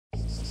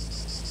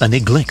a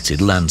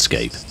neglected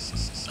landscape,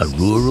 a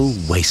rural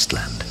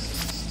wasteland.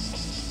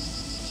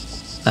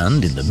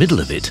 And in the middle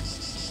of it,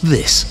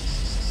 this.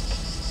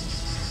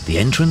 The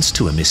entrance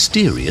to a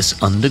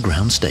mysterious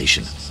underground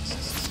station.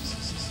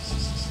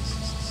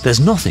 There's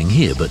nothing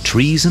here but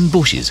trees and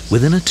bushes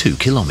within a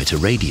 2-kilometer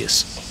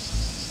radius.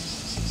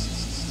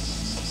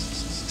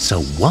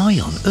 So why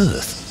on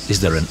earth is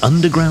there an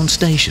underground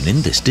station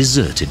in this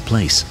deserted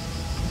place?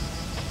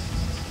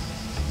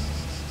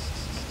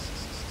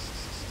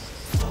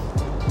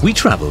 We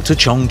travel to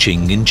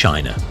Chongqing in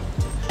China.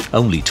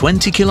 Only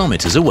 20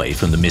 kilometers away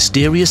from the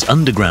mysterious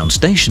underground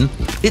station,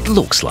 it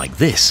looks like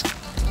this.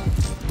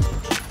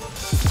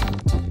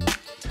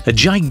 A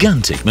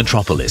gigantic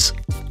metropolis.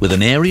 With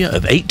an area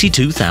of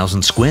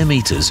 82,000 square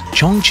meters,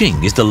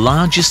 Chongqing is the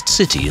largest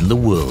city in the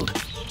world.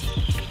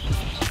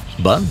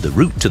 But the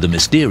route to the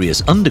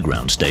mysterious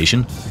underground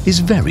station is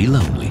very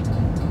lonely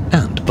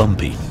and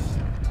bumpy.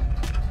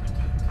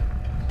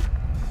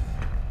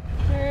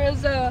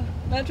 Here's a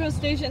metro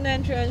station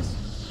entrance.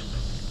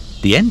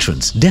 The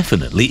entrance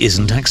definitely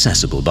isn't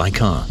accessible by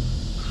car.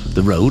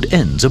 The road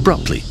ends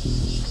abruptly.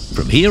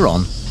 From here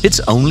on, it's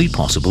only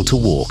possible to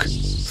walk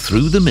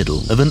through the middle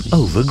of an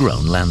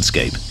overgrown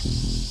landscape.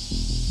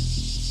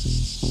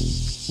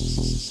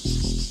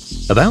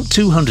 About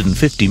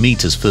 250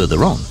 meters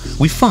further on,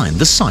 we find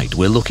the site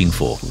we're looking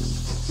for.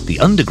 The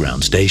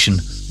underground station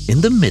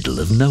in the middle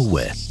of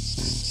nowhere.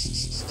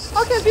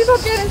 How can people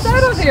get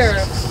inside of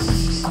here?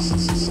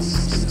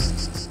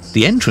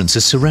 The entrance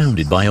is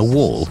surrounded by a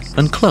wall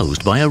and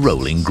closed by a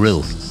rolling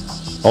grille.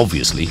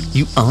 Obviously,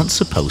 you aren't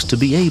supposed to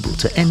be able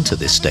to enter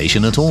this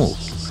station at all.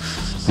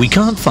 We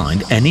can't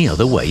find any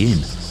other way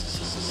in.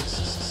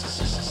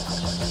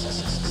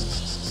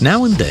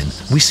 Now and then,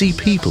 we see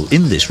people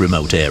in this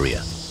remote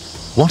area.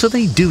 What are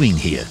they doing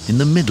here in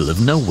the middle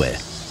of nowhere?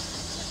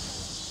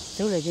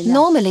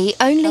 Normally,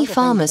 only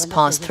farmers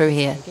pass through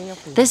here.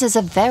 This is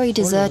a very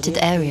deserted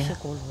area.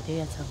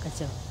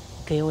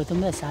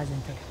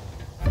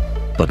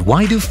 But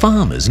why do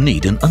farmers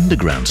need an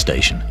underground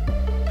station?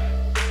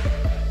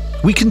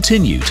 We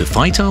continue to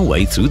fight our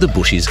way through the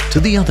bushes to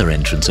the other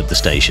entrance of the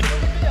station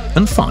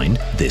and find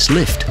this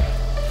lift.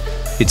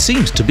 It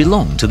seems to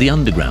belong to the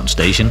underground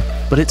station,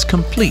 but it's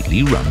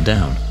completely run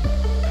down.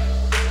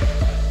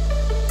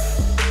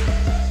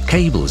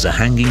 Cables are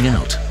hanging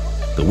out.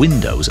 The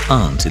windows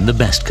aren't in the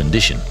best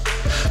condition.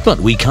 But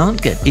we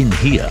can't get in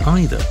here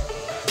either.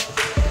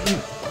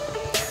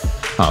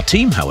 Our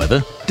team,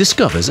 however,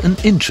 discovers an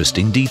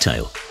interesting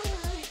detail.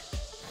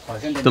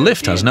 The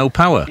lift has no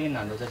power.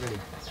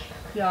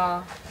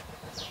 Yeah,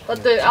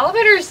 but the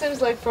elevator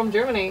seems like from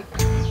Germany.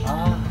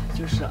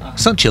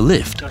 Such a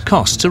lift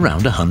costs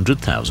around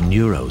 100,000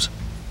 euros.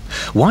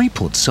 Why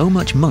put so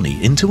much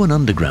money into an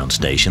underground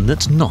station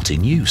that's not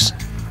in use?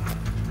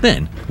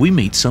 Then we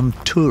meet some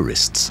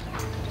tourists.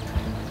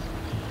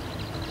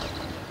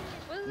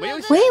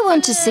 We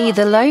want to see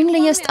the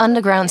loneliest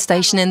underground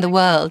station in the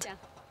world.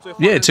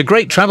 Yeah, it's a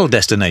great travel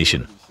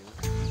destination.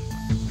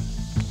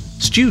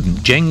 Student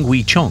Zheng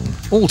Wei-chong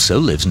also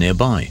lives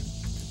nearby.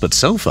 But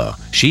so far,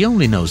 she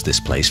only knows this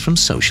place from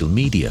social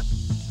media.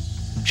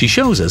 She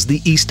shows us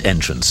the east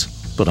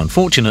entrance, but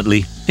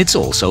unfortunately, it's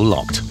also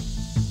locked.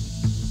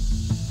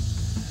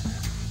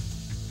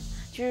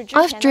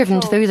 I've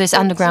driven through this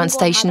underground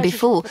station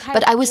before,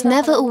 but I was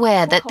never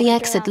aware that the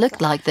exit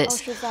looked like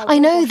this. I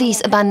know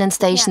these abandoned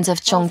stations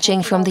of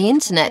Chongqing from the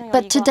internet,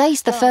 but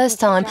today's the first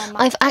time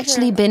I've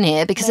actually been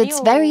here because it's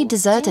very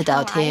deserted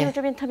out here.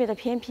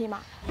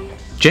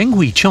 Zheng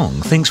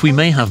Wei-chong thinks we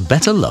may have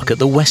better luck at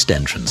the west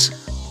entrance.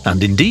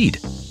 And indeed,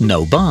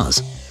 no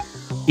bars.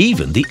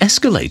 Even the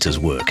escalators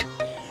work.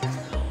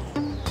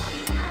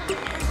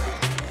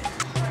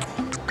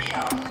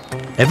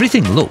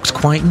 Everything looks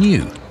quite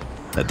new.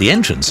 At the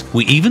entrance,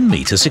 we even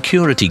meet a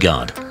security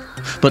guard,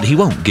 but he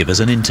won't give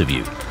us an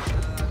interview.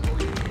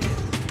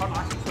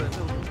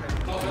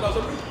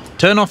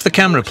 Turn off the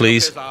camera,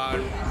 please.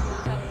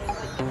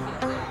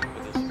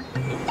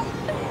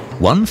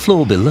 One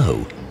floor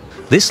below,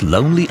 this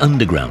lonely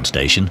underground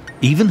station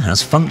even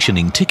has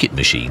functioning ticket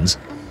machines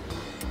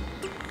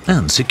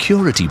and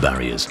security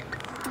barriers.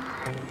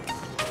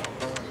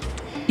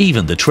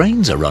 Even the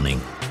trains are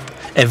running,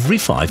 every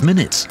 5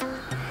 minutes,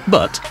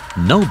 but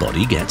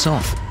nobody gets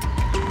off.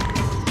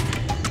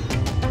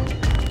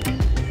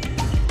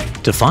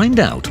 To find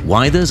out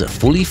why there's a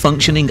fully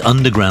functioning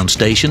underground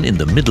station in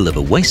the middle of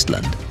a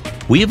wasteland,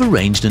 we have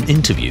arranged an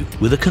interview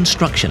with a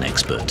construction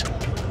expert.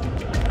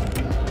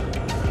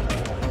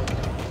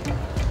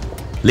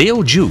 Liu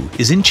Zhu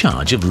is in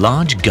charge of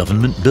large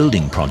government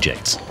building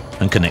projects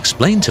and can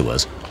explain to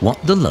us what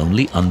the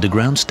lonely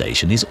underground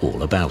station is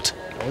all about.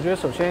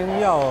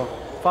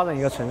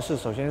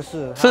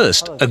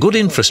 First, a good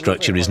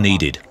infrastructure is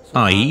needed,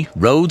 i.e.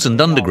 roads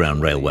and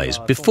underground railways,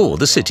 before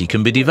the city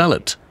can be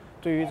developed.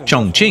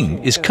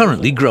 Chongqing is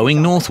currently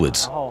growing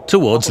northwards,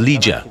 towards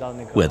Lija,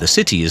 where the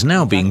city is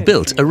now being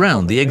built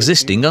around the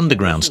existing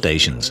underground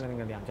stations.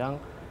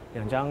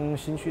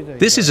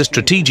 This is a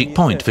strategic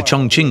point for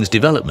Chongqing's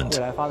development.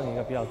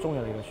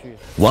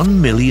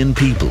 1 million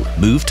people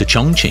move to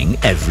Chongqing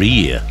every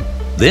year.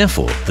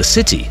 Therefore, the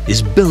city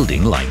is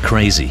building like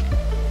crazy.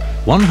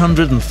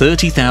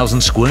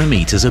 130,000 square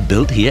meters are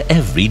built here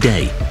every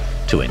day.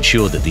 To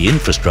ensure that the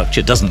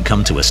infrastructure doesn't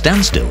come to a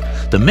standstill,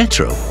 the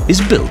metro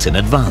is built in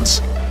advance.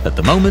 At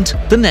the moment,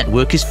 the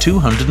network is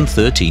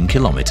 213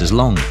 kilometers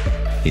long.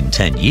 In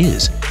 10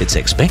 years, it's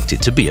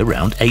expected to be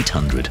around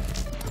 800.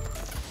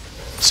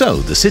 So,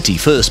 the city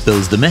first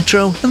builds the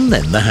metro and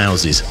then the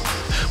houses.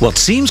 What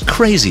seems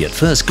crazy at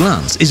first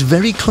glance is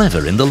very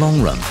clever in the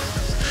long run.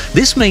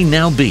 This may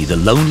now be the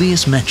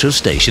loneliest metro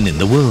station in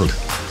the world.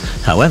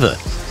 However,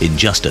 in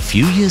just a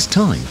few years'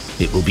 time,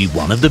 it will be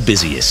one of the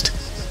busiest.